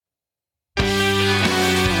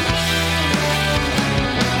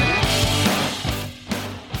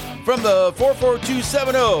from the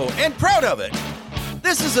 44270, and proud of it.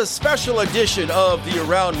 This is a special edition of the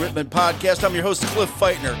Around Rittman podcast. I'm your host, Cliff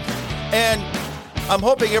Feitner, and I'm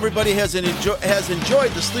hoping everybody has enjoyed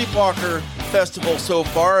the Sleepwalker Festival so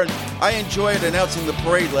far, and I enjoyed announcing the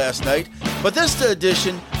parade last night. But this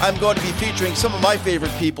edition, I'm going to be featuring some of my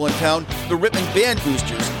favorite people in town, the Rittman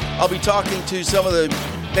Bandboosters. I'll be talking to some of the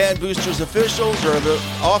Bandboosters officials or the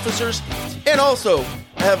officers, and also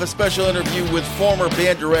have a special interview with former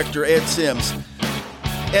band director Ed Sims.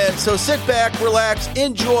 And so sit back, relax,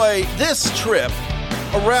 enjoy this trip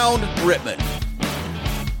around Rittman.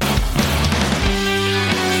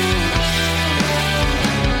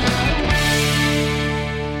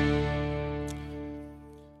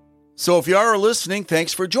 So if you are listening,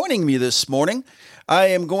 thanks for joining me this morning. I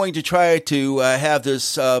am going to try to have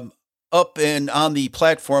this up and on the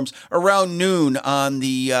platforms around noon on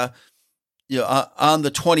the on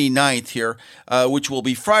the 29th here, which will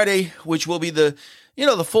be Friday, which will be the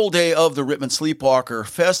full day of the Rittman Sleepwalker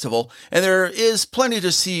Festival. And there is plenty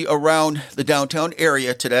to see around the downtown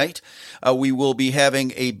area tonight. We will be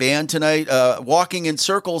having a band tonight, Walking in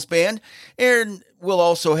Circles band, and we'll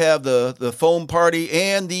also have the foam party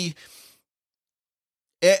and the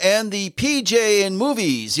PJ and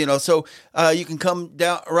movies, so you can come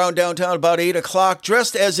down around downtown about 8 o'clock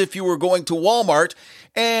dressed as if you were going to Walmart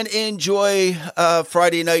and enjoy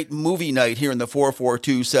Friday night movie night here in the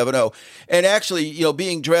 44270. And actually,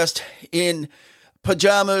 being dressed in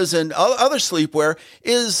pajamas and other sleepwear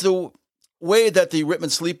is the way that the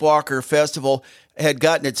Rittman Sleepwalker Festival had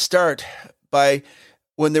gotten its start by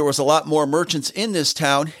when there was a lot more merchants in this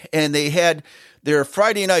town, and they had their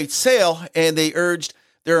Friday night sale, and they urged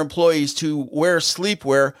their employees to wear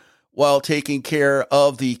sleepwear while taking care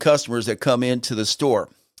of the customers that come into the store.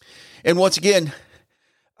 And once again,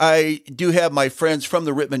 I do have my friends from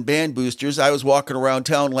the Rittman Bandboosters. I was walking around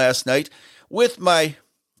town last night with my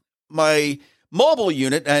mobile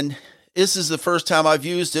unit, and this is the first time I've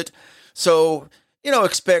used it. So,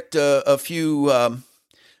 expect a few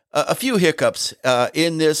hiccups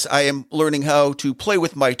in this. I am learning how to play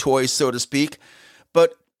with my toys, so to speak.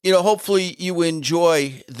 But hopefully you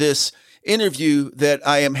enjoy this interview that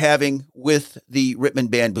I am having with the Rittman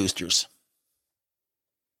Bandboosters.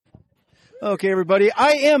 Okay, everybody.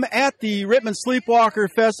 I am at the Rittman Sleepwalker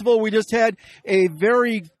Festival. We just had a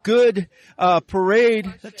very good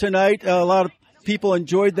parade tonight. A lot of people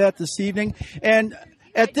enjoyed that this evening. And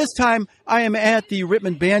at this time, I am at the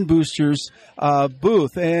Rittman Bandboosters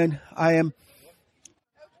booth, and I am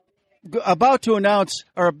about to announce,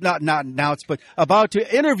 or not announce, but about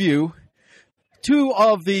to interview two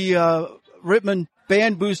of the Rittman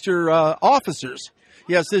Bandbooster officers.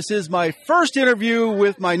 Yes, this is my first interview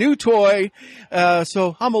with my new toy,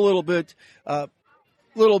 so I'm a little bit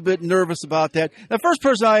nervous about that. The first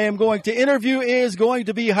person I am going to interview is going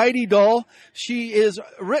to be Heidi Dahl. She is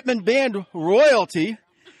Rittman Band royalty.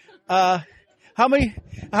 How many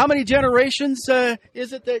generations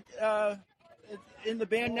is it that in the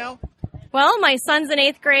band now? Well, my son's in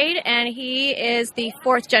 8th grade, and he is the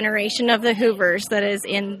 4th generation of the Hoovers that is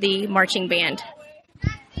in the marching band.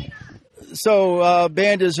 So,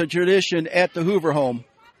 band is a tradition at the Hoover home.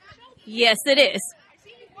 Yes, it is.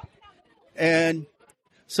 And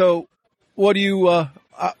so, what are you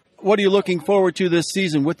looking forward to this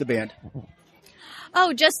season with the band?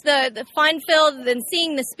 Oh, just the fun-filled and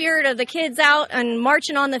seeing the spirit of the kids out and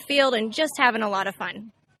marching on the field and just having a lot of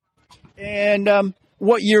fun. And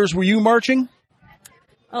what years were you marching?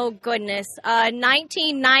 Oh, goodness.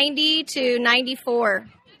 1990 to 94.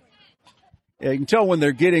 Yeah, you can tell when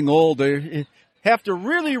they're getting old. They have to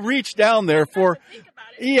really reach down there for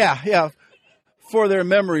their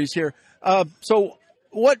memories here. So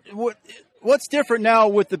what's different now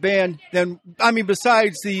with the band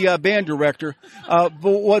besides the band director, but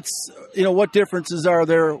what differences are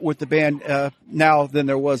there with the band now than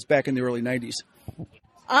there was back in the early 90s?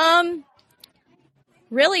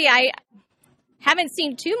 Really, I haven't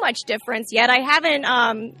seen too much difference yet. I haven't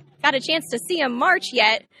got a chance to see them march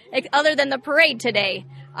yet, other than the parade today.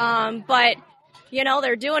 But,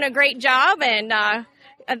 they're doing a great job, and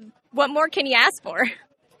what more can you ask for?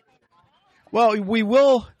 Well, we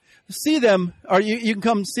will see them, or you can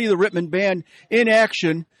come see the Rittman Band in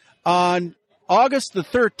action on August the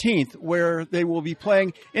 13th, where they will be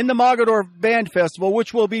playing in the Mogador Band Festival,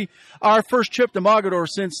 which will be our first trip to Mogador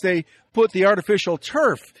since they put the artificial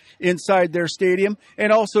turf inside their stadium,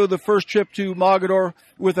 and also the first trip to Mogador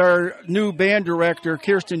with our new band director,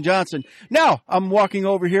 Kirsten Johnson. Now, I'm walking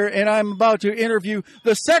over here, and I'm about to interview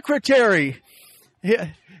the secretary.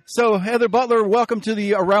 So, Heather Butler, welcome to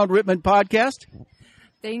the Around Rittman podcast.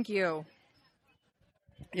 Thank you.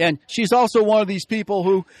 And she's also one of these people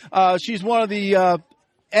who, she's one of the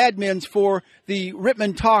admins for the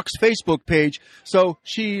Rittman Talks Facebook page. So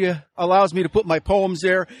she allows me to put my poems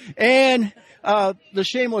there and the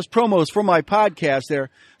shameless promos for my podcast there.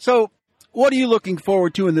 So what are you looking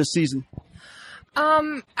forward to in this season?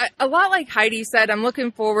 A lot like Heidi said, I'm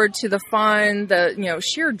looking forward to the fun, the,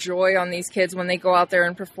 sheer joy on these kids when they go out there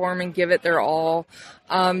and perform and give it their all.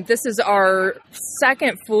 This is our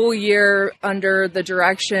second full year under the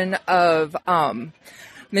direction of,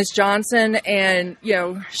 Miss Johnson, and,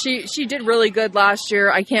 she did really good last year.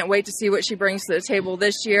 I can't wait to see what she brings to the table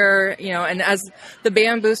this year, and as the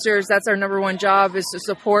band boosters, that's our number one job, is to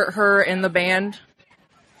support her in the band.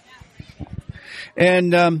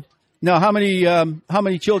 And, now, how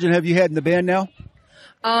many children have you had in the band now?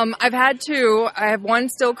 I've had two. I have one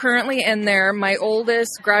still currently in there. My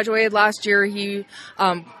oldest graduated last year.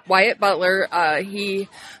 Wyatt Butler, he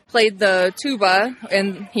played the tuba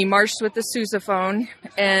and he marched with the sousaphone.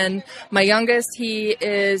 And my youngest, he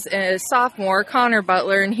is a sophomore, Connor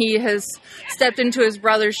Butler, and he has stepped into his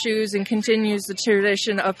brother's shoes and continues the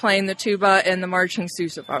tradition of playing the tuba and the marching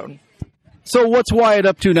sousaphone. So what's Wyatt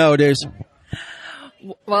up to nowadays?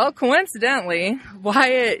 Well, coincidentally,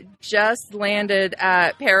 Wyatt just landed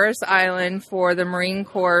at Paris Island for the Marine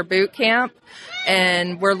Corps boot camp,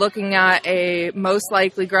 and we're looking at a most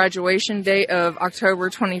likely graduation date of October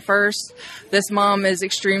 21st. This mom is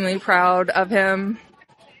extremely proud of him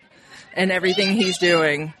and everything he's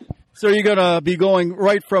doing. So you're going to be going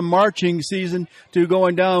right from marching season to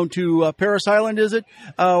going down to Paris Island, is it,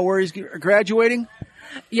 where he's graduating?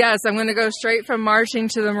 Yes, I'm going to go straight from marching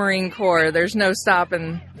to the Marine Corps. There's no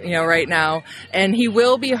stopping, right now. And he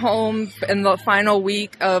will be home in the final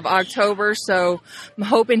week of October, so I'm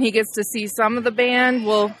hoping he gets to see some of the band.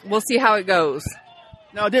 We'll see how it goes.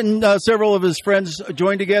 Now, didn't several of his friends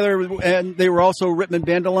join together, and they were also Rittman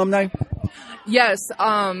Band alumni? Yes,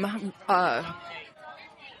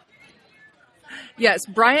 Yes,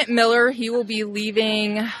 Bryant Miller, he will be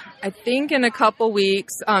leaving, I think, in a couple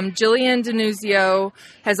weeks. Jillian Denuzio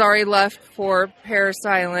has already left for Paris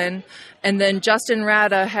Island. And then Justin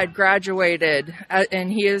Rada had graduated,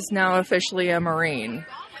 and he is now officially a Marine.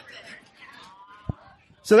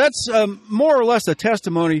 So that's more or less a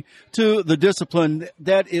testimony to the discipline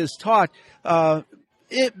that is taught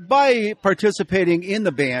by participating in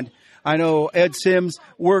the band. I know Ed Sims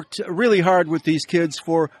worked really hard with these kids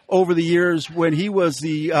for over the years when he was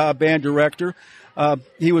the band director.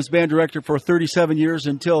 He was band director for 37 years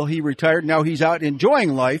until he retired. Now he's out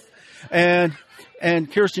enjoying life. And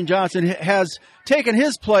Kirsten Johnson has taken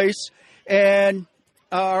his place. And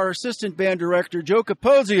our assistant band director, Joe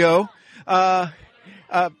Capozio, I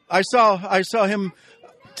saw him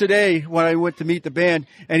today when I went to meet the band,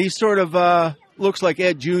 and he sort of looks like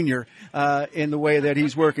Ed Jr. In the way that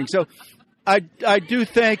he's working. So I do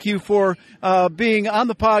thank you for being on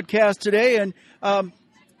the podcast today, and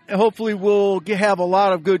hopefully we'll have a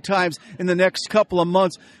lot of good times in the next couple of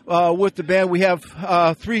months with the band. We have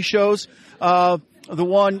 3 shows. The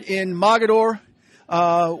one in Mogador,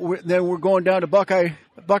 then we're going down to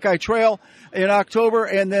Buckeye Trail in October,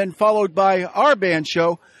 and then followed by our band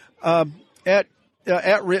show at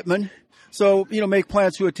Rittman. So, make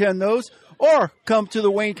plans to attend those. Or come to the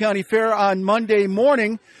Wayne County Fair on Monday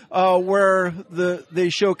morning where they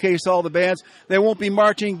showcase all the bands. They won't be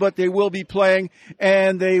marching, but they will be playing,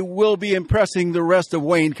 and they will be impressing the rest of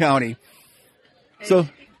Wayne County. So,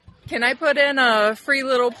 can I put in a free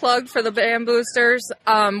little plug for the Band Boosters?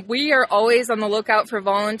 We are always on the lookout for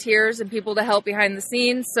volunteers and people to help behind the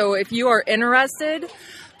scenes. So if you are interested,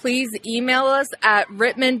 please email us at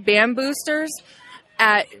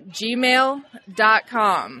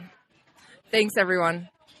rittmanbandboosters@gmail.com. Thanks, everyone.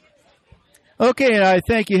 Okay, and I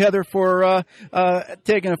thank you, Heather, for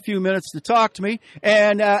taking a few minutes to talk to me.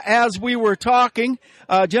 And as we were talking,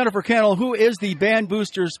 Jennifer Kennel, who is the Band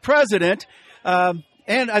Boosters president,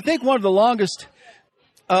 and I think one of the longest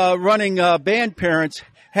running band parents,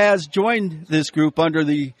 has joined this group under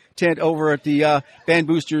the tent over at the Band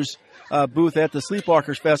Boosters booth at the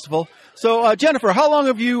Sleepwalkers Festival. So, Jennifer, how long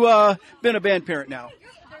have you been a band parent now?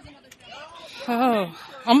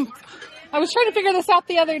 I was trying to figure this out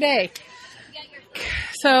the other day.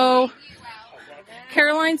 So,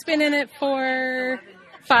 Caroline's been in it for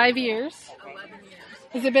 5 years.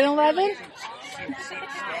 Has it been 11?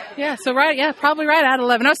 Yeah, so probably right at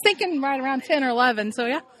 11. I was thinking right around 10 or 11. So,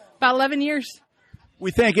 yeah, about 11 years.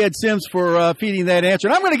 We thank Ed Sims for feeding that answer.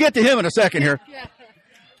 And I'm going to get to him in a second here.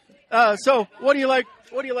 So, what do you like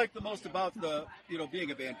the most about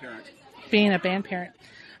being a band parent? Being a band parent.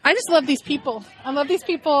 I just love these people. I love these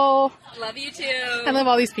people. Love you too. I love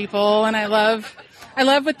all these people, and I love I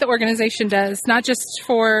love what the organization does, not just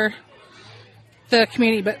for the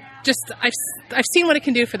community, but just I've seen what it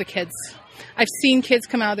can do for the kids. I've seen kids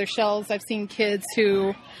come out of their shells. I've seen kids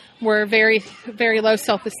who were very, very low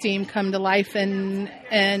self-esteem come to life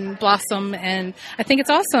and blossom. And I think it's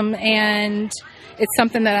awesome. And it's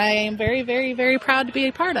something that I am very, very, very proud to be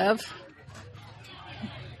a part of.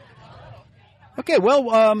 Okay,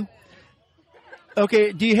 well,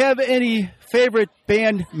 okay, do you have any favorite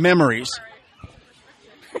band memories?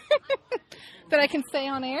 That I can say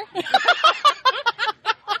on air?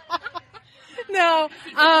 No,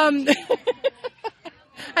 I'm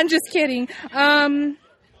just kidding. I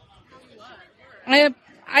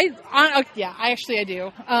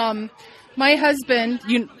do. My husband,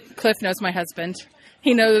 Cliff knows my husband.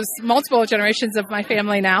 He knows multiple generations of my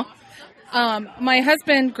family now. My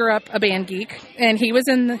husband grew up a band geek, and he was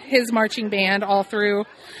in his marching band all through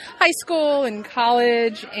high school and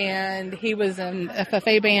college, and he was in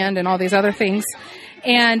FFA band and all these other things.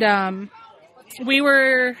 And we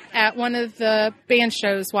were at one of the band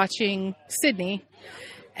shows watching Sydney,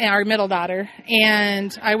 our middle daughter,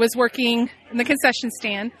 and I was working in the concession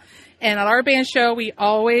stand. And at our band show, we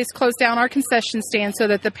always close down our concession stand so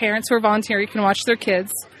that the parents who are voluntary can watch their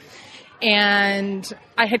kids. And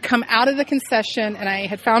I had come out of the concession, and I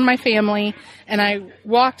had found my family, and I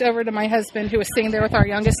walked over to my husband, who was sitting there with our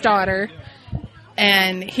youngest daughter,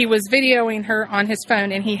 and he was videoing her on his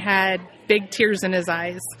phone, and he had big tears in his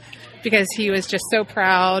eyes because he was just so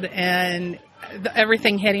proud, and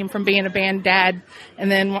everything hit him from being a band dad and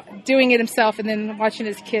then doing it himself and then watching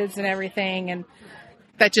his kids and everything. And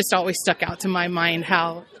that just always stuck out to my mind,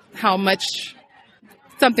 how much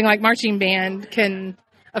something like marching band can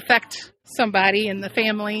affect somebody and the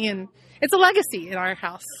family, and it's a legacy in our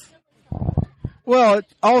house. Well,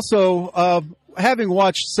 also, having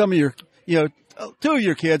watched some of your, two of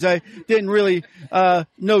your kids, I didn't really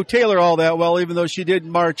know Taylor all that well, even though she did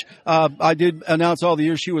march. I did announce all the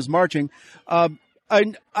years she was marching.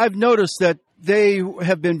 I've noticed that they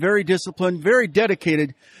have been very disciplined, very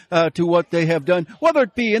dedicated to what they have done, whether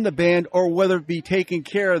it be in the band or whether it be taking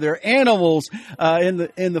care of their animals in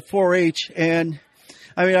the 4-H. And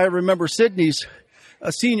I mean, I remember Sydney's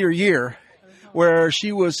senior year where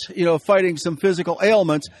she was, fighting some physical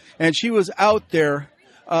ailments, and she was out there.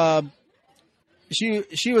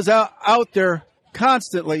 She was out there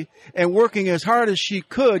constantly and working as hard as she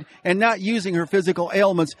could and not using her physical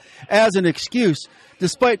ailments as an excuse,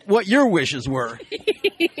 despite what your wishes were.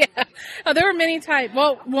 Yeah. Oh, there were many times.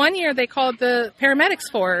 Well, one year they called the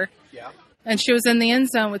paramedics for her. Yeah. And she was in the end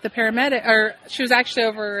zone with the paramedic, or she was actually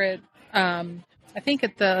over at, I think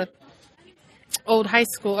at the old high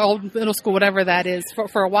school, old middle school, whatever that is,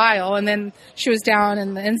 for a while. And then she was down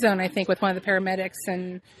in the end zone, I think, with one of the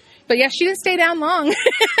paramedics. But yeah, she didn't stay down long.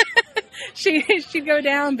 She'd go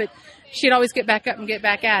down, but she'd always get back up and get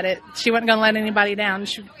back at it. She wasn't going to let anybody down.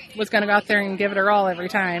 She was going to go out there and give it her all every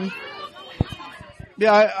time.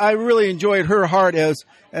 Yeah, I really enjoyed her heart as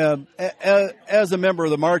a member of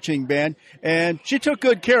the marching band, and she took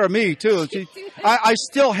good care of me too. I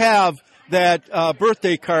still have that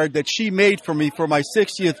birthday card that she made for me for my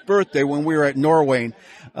 60th birthday when we were at Norway,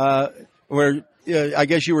 where I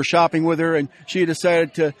guess you were shopping with her, and she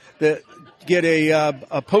decided to get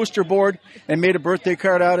a poster board and made a birthday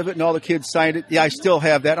card out of it, and all the kids signed it. Yeah, I still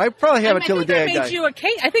have that. I probably have it till the day I die. I made you a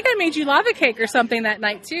cake. I think I made you lava cake or something that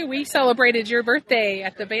night too. We celebrated your birthday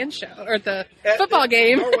at the band show or at football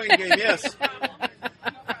game. Norway game, yes.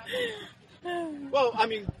 Well, I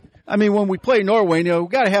mean, when we play Norway, we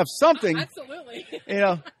got to have something. Absolutely.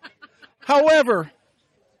 However,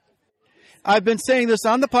 I've been saying this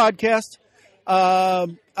on the podcast.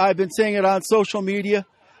 I've been saying it on social media.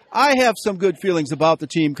 I have some good feelings about the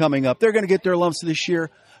team coming up. They're going to get their lumps this year.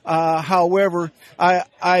 However,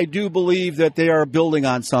 I do believe that they are building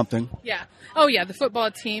on something. Yeah. Oh yeah, the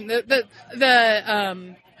football team. The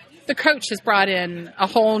coach has brought in a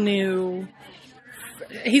whole new.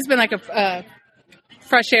 He's been like a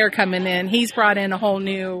fresh air coming in. He's brought in a whole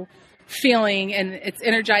new feeling, and it's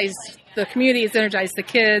energized the community. It's energized the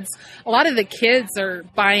kids. A lot of the kids are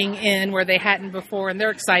buying in where they hadn't before, and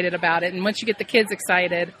they're excited about it. And once you get the kids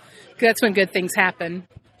excited, that's when good things happen.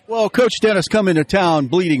 Well, Coach Dennis come into town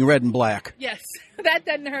bleeding red and black. Yes, that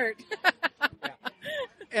doesn't hurt.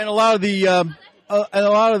 And a lot of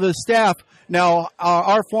the staff now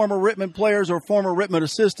are former Rittman players or former Rittman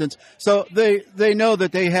assistants, so they know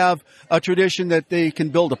that they have a tradition that they can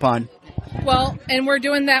build upon. Well, and we're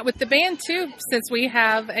doing that with the band too, since we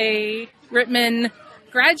have a Rittman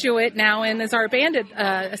graduate now and is our band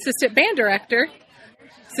assistant band director.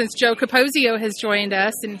 since Joe Capozio has joined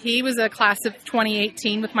us, and he was a class of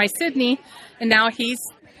 2018 with my Sydney, and now he's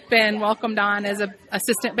been welcomed on as an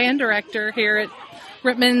assistant band director here at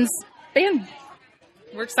Rittman's band.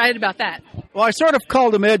 We're excited about that. Well, I sort of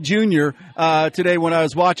called him Ed Jr. Today when I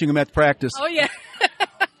was watching him at practice. Oh, yeah.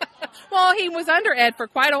 Well, he was under Ed for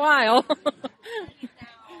quite a while.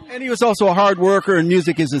 And he was also a hard worker, and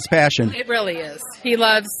music is his passion. It really is. He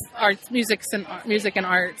loves arts, music and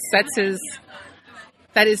arts.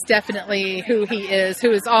 That is definitely who he is,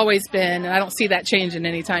 who has always been, and I don't see that changing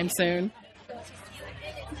anytime soon.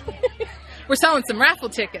 We're selling some raffle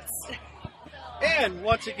tickets. And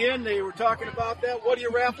once again, they were talking about that. What are you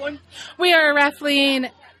raffling? We are raffling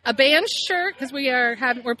a band shirt because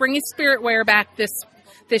we're bringing spirit wear back this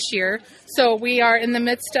year. So we are in the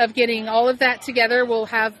midst of getting all of that together. We'll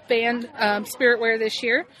have band spirit wear this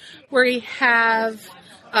year. We have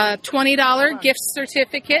a $20 gift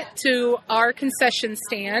certificate to our concession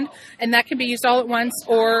stand, and that can be used all at once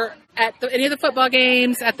or at any of the football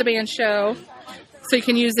games, at the band show. So you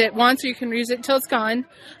can use it once or you can use it until it's gone.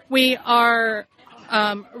 We are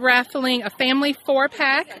raffling a family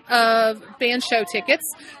 4-pack of band show tickets.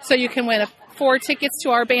 So you can win 4 tickets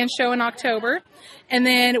to our band show in October. And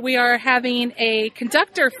then we are having a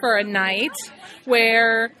conductor for a night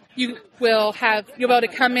where you'll be able to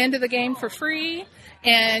come into the game for free,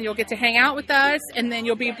 and you'll get to hang out with us, and then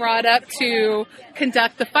you'll be brought up to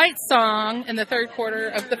conduct the fight song in the third quarter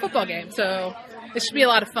of the football game. So it should be a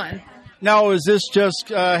lot of fun. Now, is this just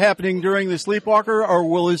happening during the Sleepwalker, or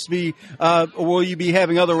will you be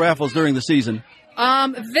having other raffles during the season?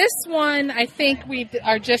 This one I think we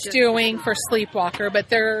are just doing for Sleepwalker, but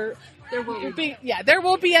there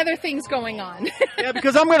will be other things going on. Yeah,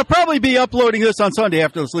 because I'm going to probably be uploading this on Sunday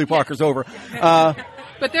after the Sleepwalker's over.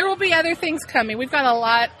 But there will be other things coming. We've got a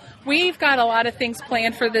lot of things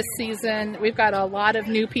planned for this season. We've got a lot of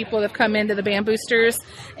new people that have come into the Bandboosters,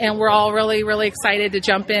 and we're all really, really excited to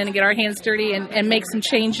jump in and get our hands dirty and make some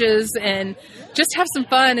changes and just have some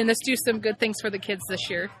fun and just do some good things for the kids this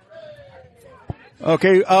year.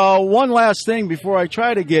 Okay, one last thing before I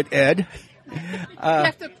try to get Ed. You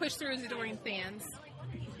have to push through his adoring fans.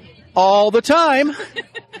 All the time.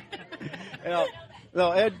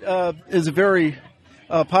 Ed is a very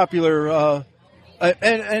popular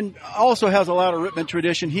and also has a lot of Rittman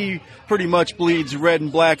tradition. He pretty much bleeds red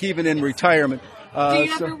and black, even in retirement. Do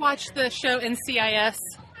you ever watch the show NCIS?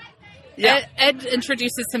 Yeah. Ed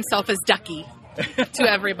introduces himself as Ducky to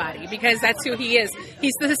everybody because that's who he is.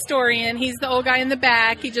 He's the historian. He's the old guy in the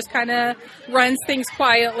back. He just kind of runs things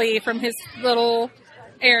quietly from his little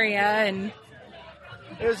area. And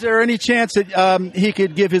is there any chance that he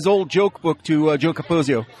could give his old joke book to Joe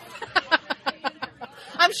Capozio?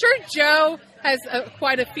 I'm sure Joe has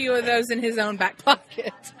quite a few of those in his own back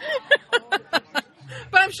pocket.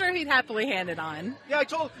 But I'm sure he'd happily hand it on. Yeah,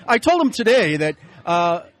 I told him today that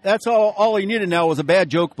that's all he needed now was a bad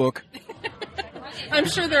joke book. I'm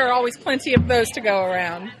sure there are always plenty of those to go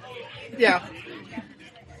around. Yeah.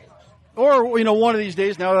 Or, one of these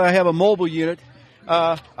days, now that I have a mobile unit,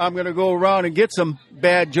 I'm going to go around and get some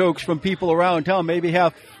bad jokes from people around town. Maybe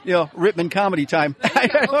have, Rittman comedy time.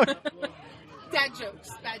 Dad jokes.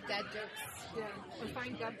 Bad dad jokes. Yeah. Or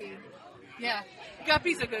find Guppy. Yeah.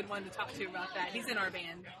 Guppy's a good one to talk to about that. He's in our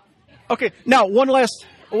band. Okay. Now, one last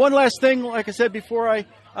thing, like I said before I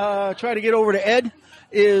try to get over to Ed,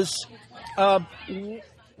 is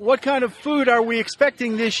what kind of food are we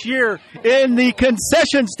expecting this year in the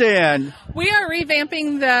concession stand? We are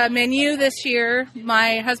revamping the menu this year.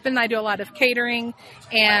 My husband and I do a lot of catering,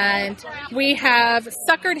 and we have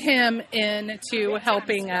suckered him into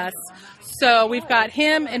helping us. So we've got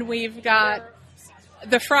him, and we've got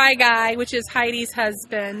the fry guy, which is Heidi's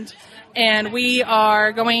husband, and we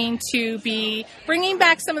are going to be bringing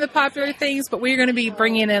back some of the popular things, but we're going to be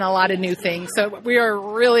bringing in a lot of new things. So we are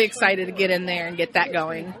really excited to get in there and get that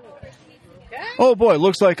going. Oh, boy,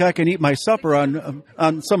 looks like I can eat my supper on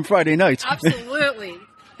some Friday nights. Absolutely.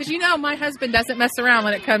 Because, my husband doesn't mess around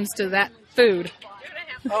when it comes to that food.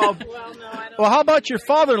 Well, how about your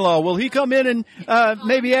father-in-law? Will he come in and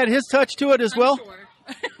maybe add his touch to it as well? Sure.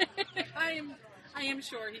 I am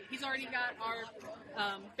sure. He's already got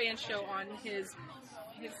our band show on his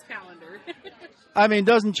calendar. I mean,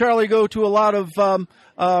 doesn't Charlie go to a lot of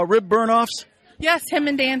rib burn-offs? Yes, him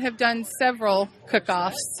and Dan have done several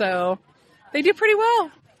cook-offs, so they do pretty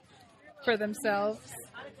well for themselves.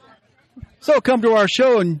 So come to our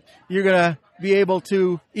show, and you're going to be able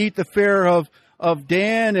to eat the fare of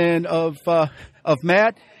Dan and of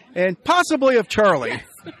Matt and possibly of Charlie.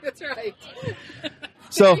 Yes, that's right.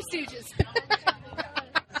 So,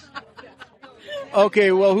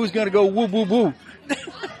 okay, well, who's going to go woo, woo, woo?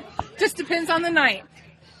 just depends on the night.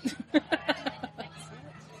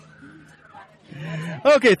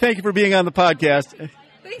 Okay, thank you for being on the podcast.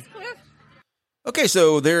 Thanks, Cliff. Okay,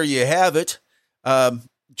 so there you have it.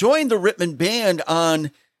 Join the Rittman Band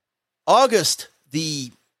on August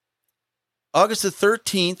the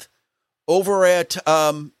 13th over at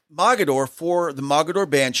Mogador for the Mogador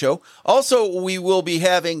Band Show. Also, we will be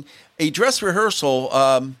having a dress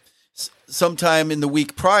rehearsal sometime in the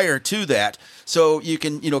week prior to that. So you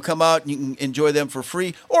can, come out and you can enjoy them for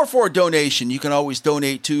free or for a donation. You can always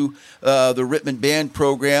donate to the Rittman Band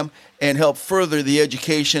program and help further the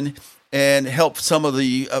education and help some of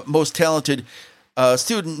the most talented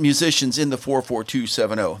student musicians in the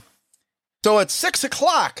 44270. So at 6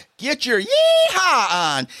 o'clock, get your yeehaw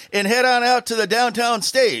on and head on out to the downtown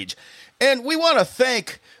stage. And we want to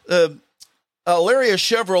thank Laria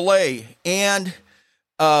Chevrolet and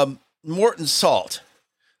Morton Salt.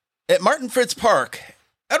 At Martin Fritz Park,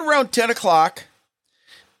 at around 10 o'clock,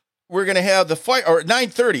 we're going to have the fire, or at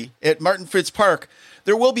 9:30 at Martin Fritz Park,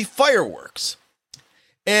 there will be fireworks.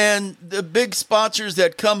 And the big sponsors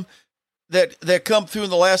that come through in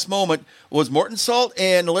the last moment was Morton Salt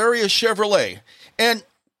and Laria Chevrolet.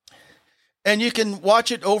 And you can watch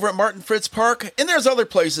it over at Martin Fritz Park. And there's other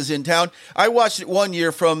places in town. I watched it one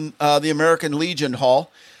year from the American Legion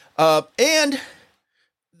Hall. And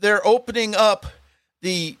they're opening up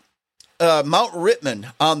the Mount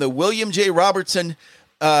Rittman on the William J. Robertson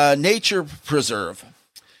Nature Preserve.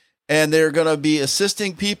 And they're going to be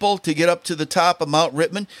assisting people to get up to the top of Mount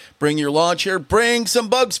Rittman. Bring your lawn chair. Bring some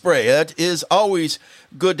bug spray. That is always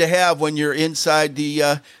good to have when you're inside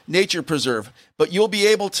the nature preserve. But you'll be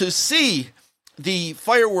able to see the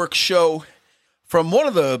fireworks show from one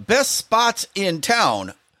of the best spots in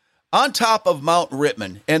town on top of Mount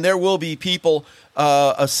Rittman. And there will be people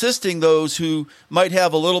assisting those who might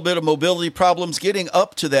have a little bit of mobility problems getting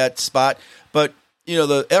up to that spot. But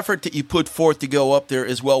the effort that you put forth to go up there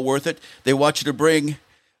is well worth it. They want you to bring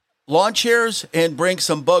lawn chairs and bring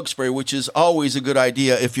some bug spray, which is always a good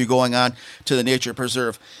idea if you're going on to the nature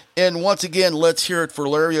preserve. And once again, let's hear it for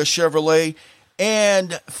Laria Chevrolet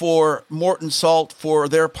and for Morton Salt for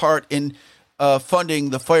their part in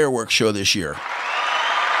funding the fireworks show this year.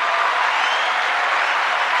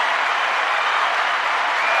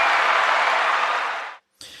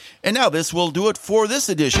 And now this will do it for this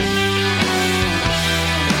edition.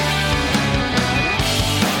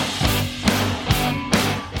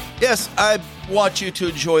 Yes, I want you to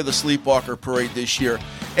enjoy the Sleepwalker Parade this year.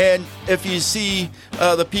 And if you see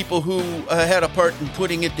the people who had a part in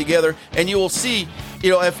putting it together, and you will see,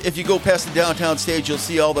 if you go past the downtown stage, you'll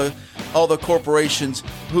see all the corporations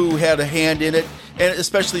who had a hand in it. And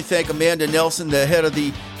especially thank Amanda Nelson, the head of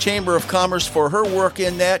the Chamber of Commerce, for her work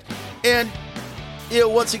in that. And,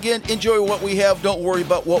 once again, enjoy what we have. Don't worry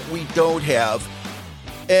about what we don't have.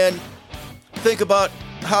 And think about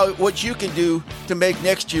what you can do to make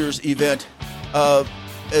next year's event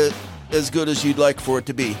as good as you'd like for it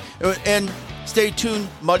to be. And stay tuned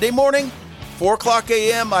Monday morning, 4 o'clock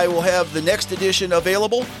a.m. I will have the next edition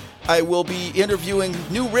available. I will be interviewing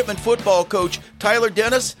new Rittman football coach Tyler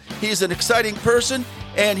Dennis. He's an exciting person,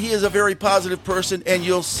 and he is a very positive person, and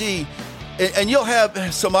you'll see, and you'll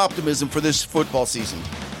have some optimism for this football season.